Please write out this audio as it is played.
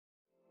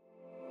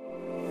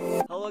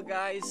Hello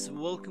guys,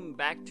 welcome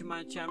back to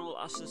my channel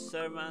Asus.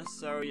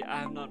 Sorry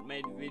I have not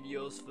made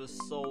videos for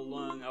so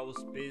long. I was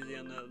busy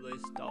on other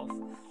stuff.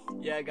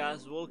 Yeah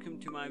guys, welcome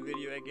to my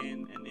video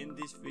again, and in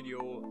this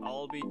video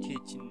I'll be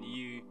teaching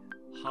you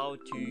how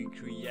to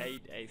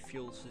create a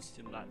fuel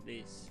system like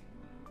this.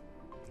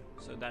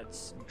 So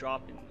that's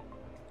dropping.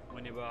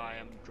 Whenever I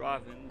am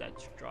driving,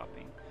 that's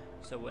dropping.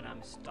 So when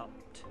I'm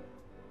stopped,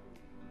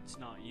 it's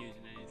not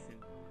using anything,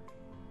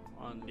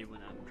 only when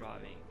I'm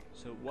driving.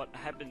 So what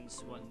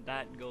happens when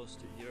that goes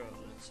to 0?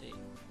 Let's see. It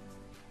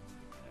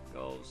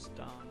goes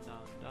down,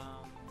 down,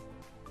 down.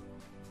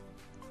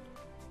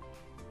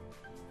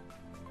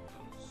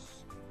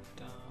 Goes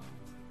down.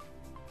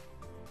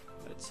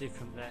 Let's see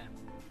from there.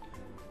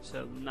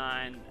 So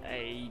 9,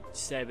 8,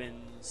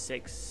 7,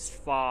 6,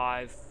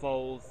 5,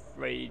 4,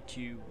 3,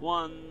 2,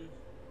 1.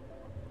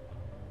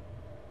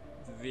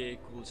 The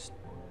vehicle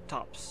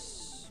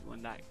stops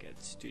when that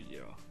gets to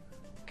 0.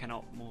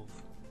 Cannot move.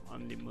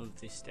 Only move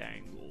the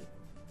steering wheel.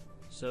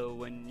 So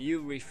when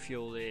you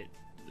refuel it,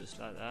 just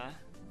like that,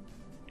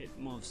 it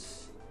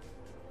moves.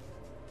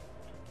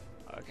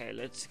 Okay,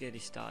 let's get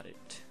it started.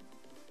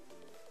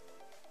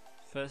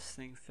 First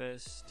thing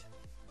first,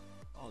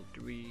 I'll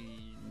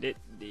delete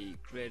the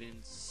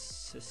gradient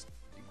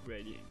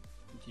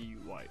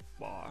GUI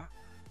bar,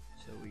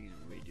 so we can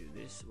redo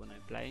this when I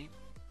play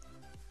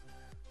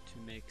to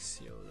make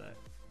sure that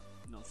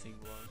nothing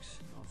works.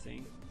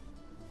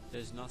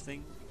 There's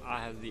nothing.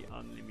 I have the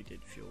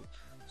unlimited fuel.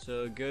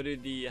 So go to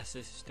the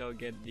Asus store,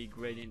 get the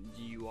gradient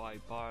GUI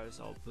bars.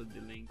 I'll put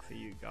the link for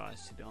you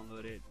guys to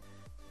download it,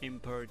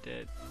 import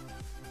it.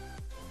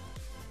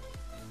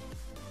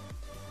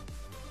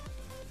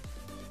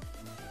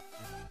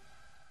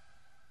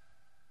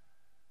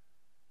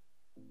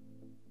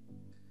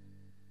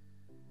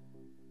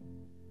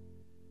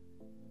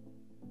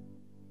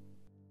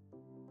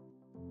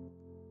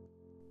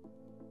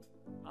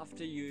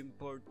 After you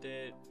import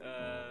it,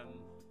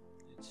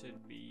 it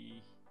should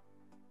be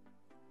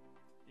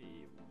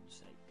one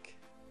sec.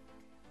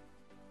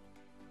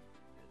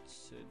 It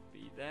should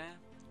be there.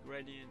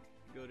 Gradient.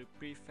 Go to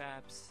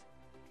prefabs.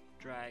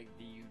 Drag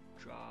the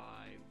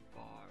drive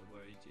bar.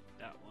 Where is it?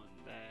 That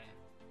one there.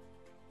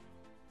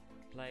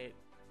 Play it.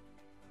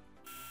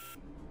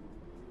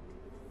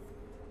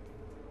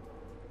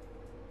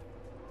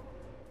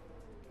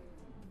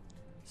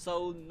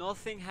 So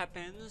nothing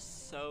happens.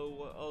 So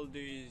what I'll do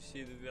is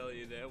see the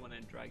value there. When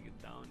I drag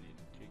it down, it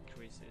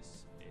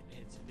increases. It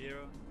hits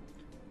 0.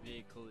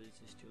 Vehicle is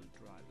still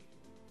driving.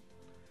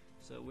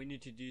 So we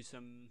need to do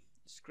some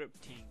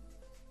scripting.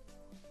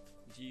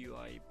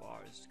 GUI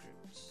bar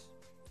scripts.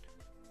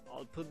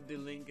 I'll put the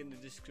link in the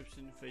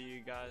description for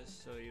you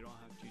guys, so you don't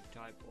have to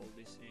type all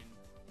this in.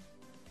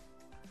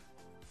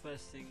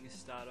 First thing is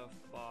start off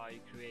by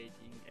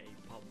creating a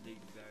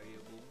public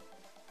variable.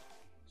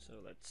 So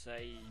let's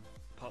say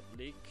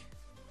public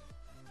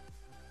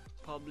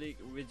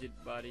rigid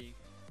body,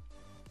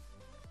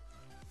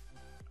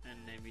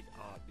 and name it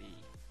RB.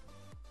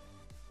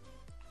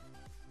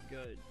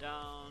 Go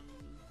down,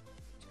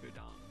 let's go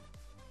down,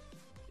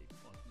 big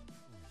button,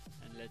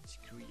 and let's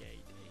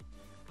create a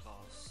new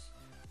class.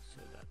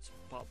 So that's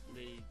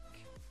public,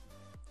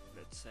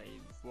 let's say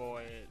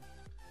void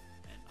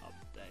and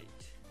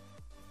update.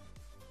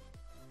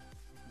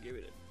 Give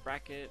it a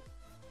bracket,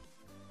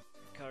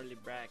 curly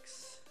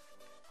brackets,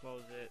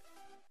 close it,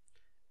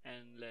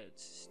 and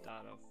let's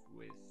start off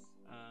with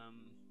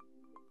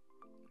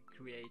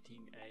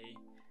creating a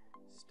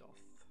stuff.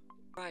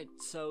 Right,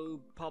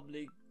 so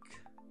public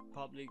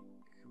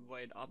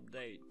void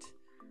update.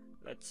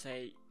 Let's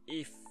say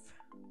if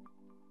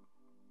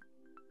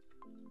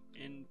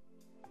input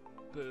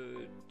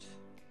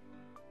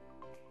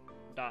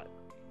dot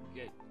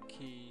get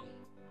key,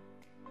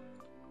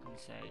 and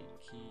say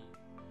key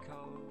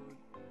code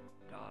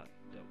dot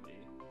w,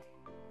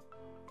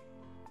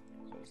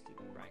 close the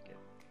bracket.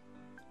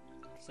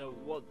 So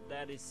what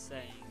that is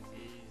saying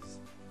is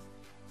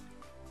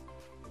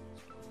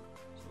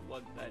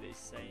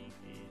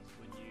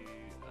when you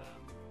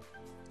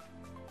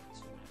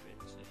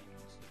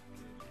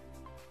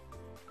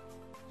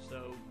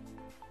so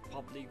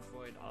public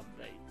void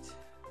update.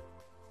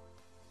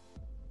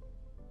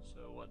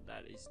 So what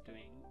that is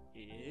doing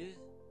is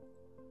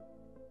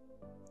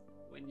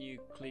when you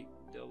click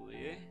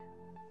W,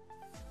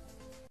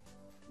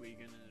 we're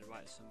gonna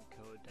write some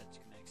code that's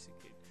gonna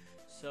execute.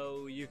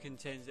 So you can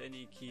change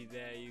any key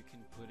there. You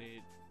can put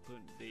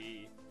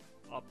the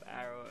up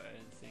arrow or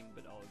anything,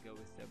 but I'll go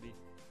with W.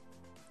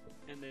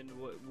 And then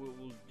what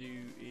we'll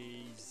do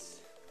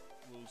is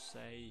we'll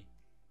say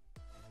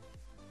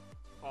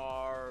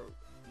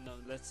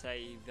let's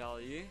say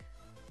value.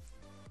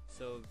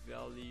 So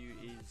value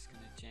is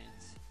gonna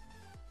change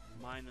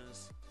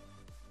minus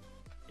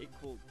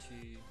equal to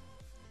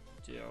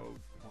 0.09.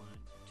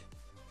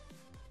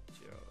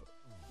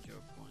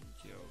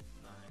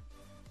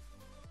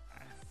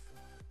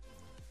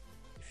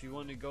 If you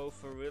want to go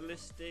for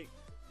realistic,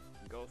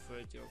 go for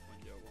 0.01.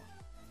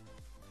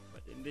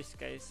 But in this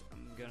case,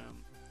 I'm gonna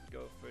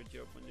go for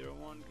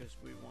 0.01 because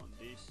we want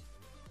this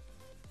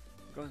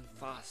going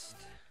fast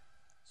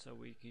so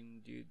we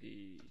can do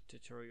the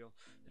tutorial,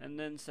 and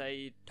then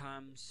say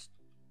times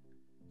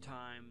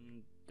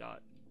time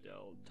dot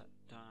delta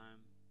time,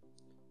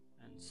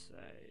 and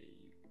say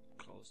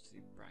close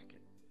the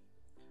bracket,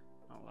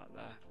 not like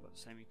that but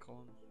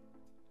semicolon,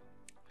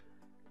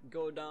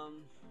 go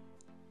down,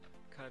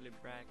 curly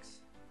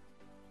brackets,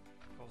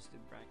 close the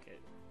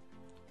bracket,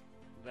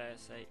 there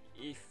say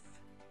if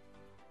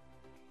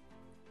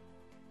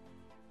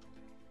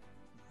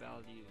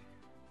value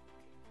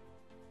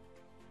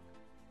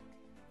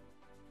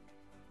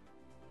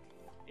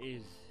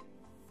is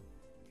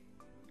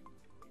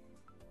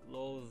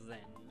lower than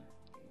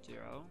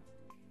 0,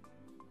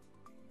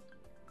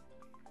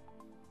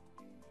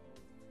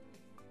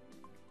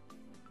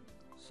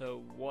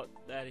 so what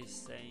that is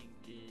saying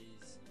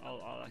is,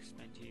 I'll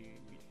explain to you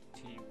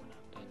when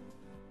I'm done.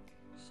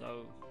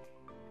 So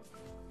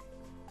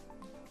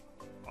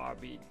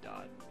rb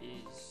dot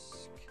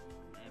is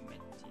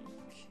kinematic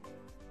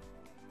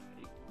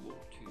equal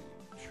to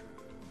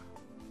true.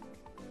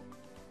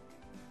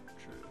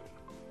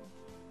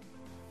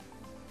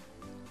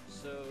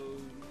 So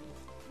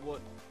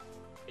what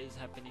is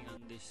happening on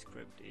this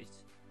script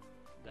is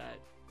that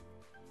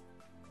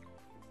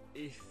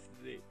if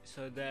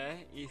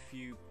if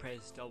you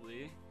press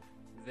W,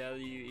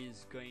 value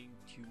is going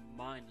to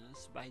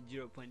minus by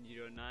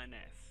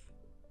 0.09f,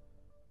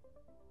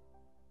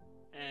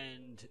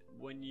 and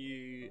when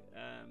you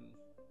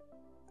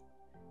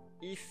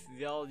if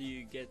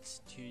value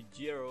gets to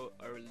 0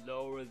 or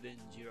lower than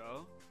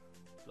 0,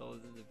 lower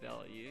than the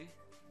value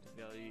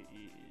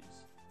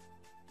is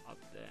up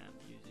there. I'm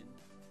using,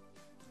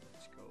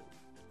 let's go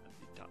at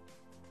the top,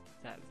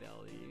 that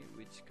value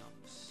which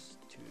comes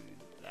to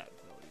that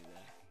value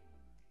there.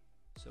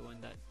 So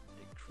when that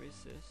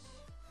decreases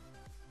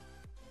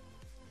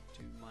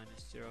to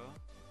minus 0,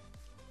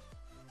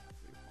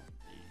 we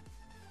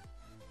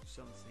want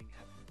something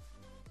happen.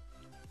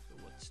 So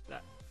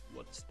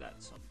what's that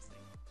something?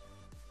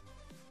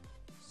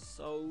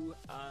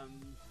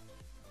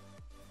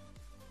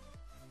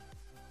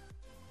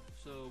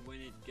 So when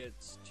it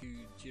gets to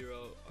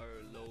 0 or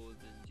lower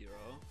than 0,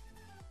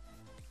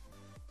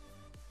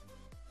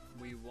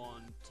 we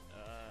want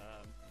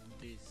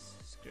this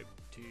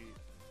script to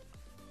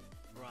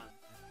run.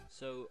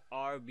 So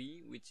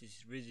RB, which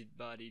is rigid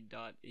body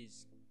dot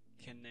is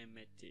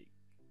kinematic,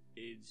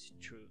 is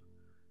true.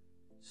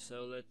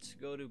 So let's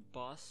go to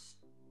bus,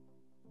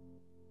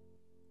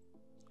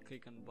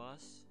 click on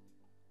bus.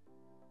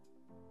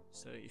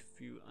 So if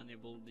you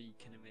enable the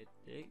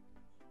kinematic,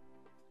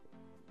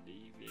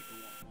 the vehicle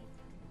won't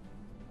move.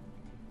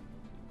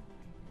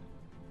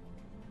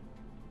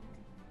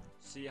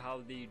 See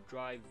how the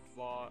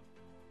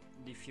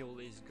the fuel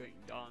is going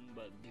down,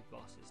 but the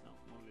bus is not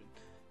moving.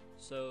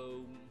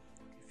 So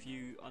if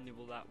you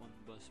enable that one,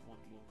 bus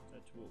won't move.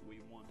 That's what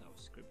we want our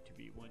script to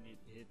be when it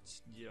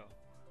hits 0.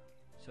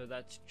 So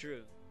that's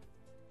true.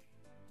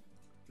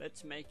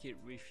 Let's make it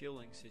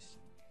refueling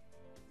system.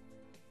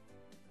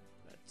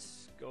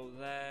 Let's go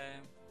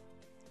there,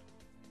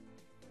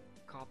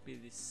 copy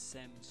the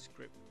same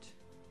script,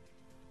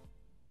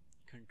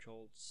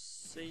 Control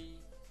C,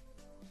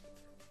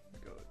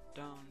 go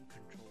down,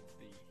 Control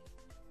V.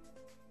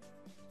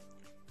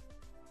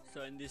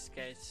 So in this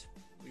case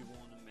we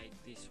want to make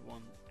this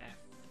one F,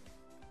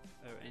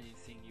 or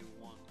anything you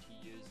want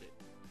to use it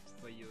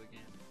for you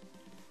again.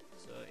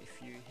 So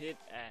if you hit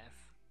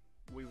F,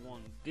 we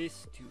want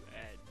this to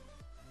add,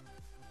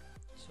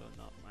 so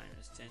not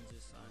minus, change the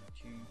sign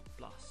to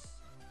plus,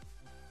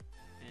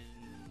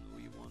 and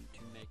we want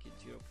to make it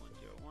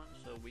 0.01,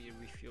 so we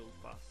refuel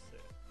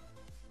faster.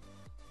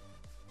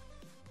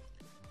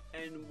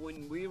 And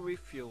when we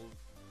refuel,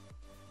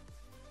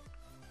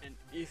 and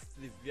if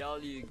the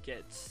value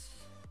gets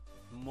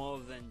more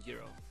than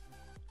 0,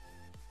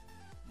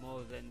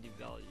 more than the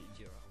value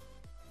 0,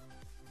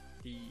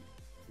 the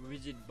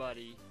rigid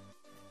body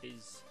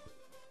is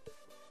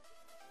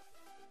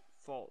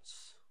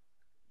false,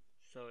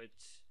 so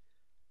it's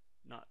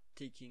not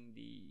taking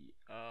the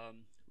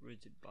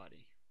rigid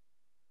body.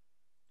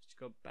 Let's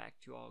go back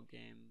to our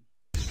game.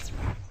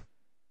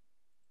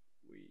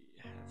 We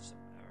have some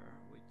error,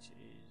 which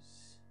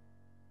is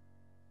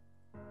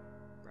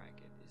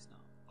bracket is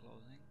not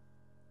closing,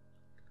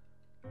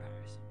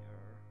 comparison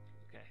error.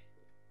 Okay,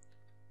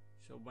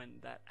 so when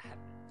that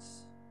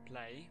happens,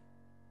 play.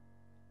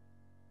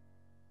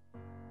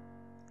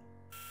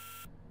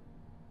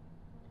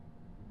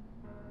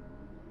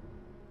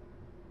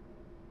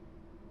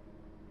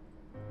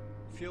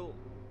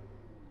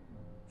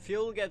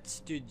 Fuel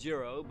gets to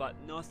 0, but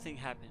nothing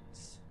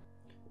happens.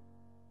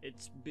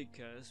 It's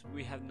because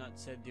we have not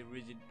set the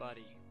rigid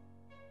body.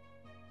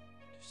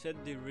 To set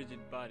the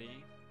rigid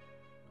body,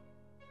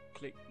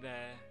 click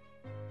there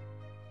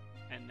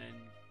and then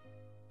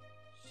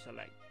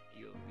select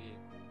your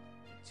vehicle.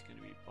 It's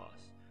gonna be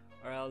bus,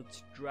 or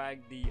else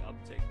drag the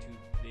object to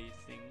the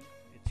thing.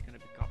 It's gonna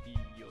be copy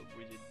your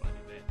rigid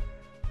body there.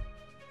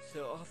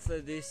 So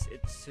after this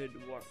it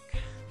should work.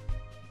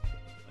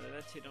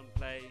 Let's hit on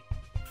play.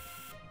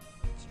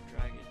 Let's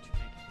drag it to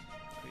make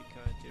it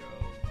quicker.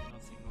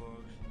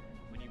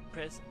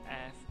 press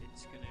F,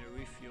 it's gonna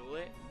refuel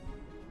it,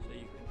 so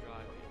you can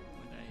drive it.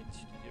 When that hits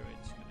to 0,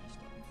 it's gonna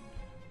stop.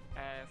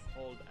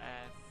 Hold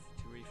F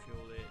to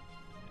refuel it,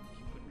 and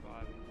keep on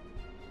driving.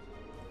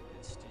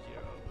 It's to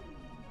 0.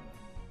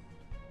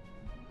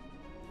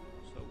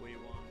 So we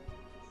want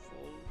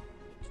full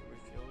to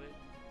refuel it.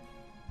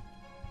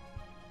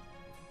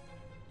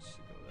 Let's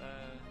go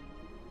there.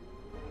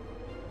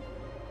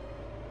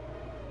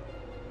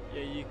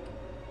 Yeah, you.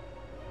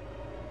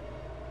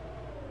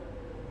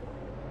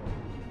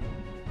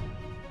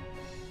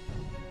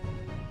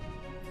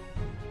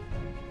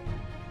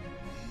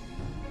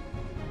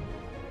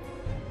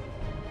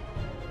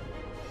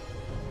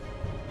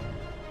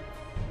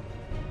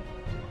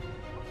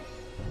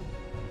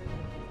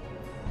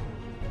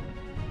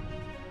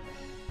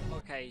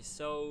 Okay,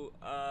 so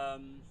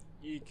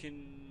you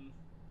can.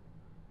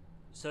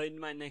 So in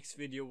my next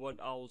video, what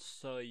I'll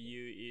show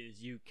you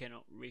is you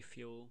cannot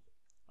refuel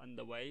on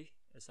the way,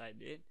 as I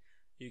did.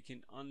 You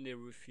can only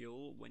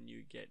refuel when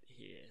you get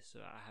here. So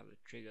I have a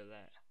trigger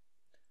there.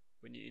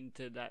 When you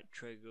enter that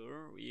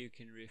trigger, you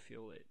can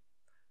refuel it.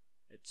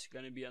 It's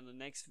gonna be on the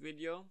next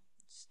video.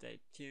 Stay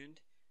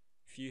tuned.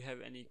 If you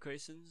have any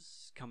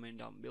questions, comment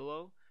down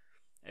below.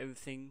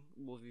 Everything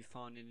will be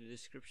found in the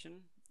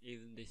description,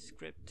 even the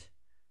script,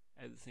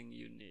 everything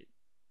you need.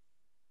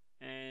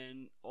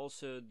 And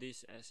also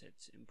this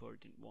assets,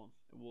 important one,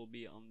 it will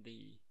be on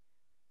the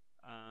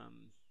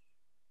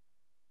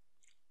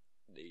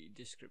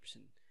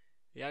description.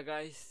 Yeah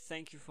guys,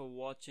 thank you for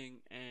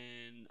watching,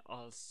 and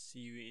I'll see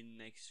you in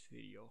next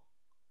video.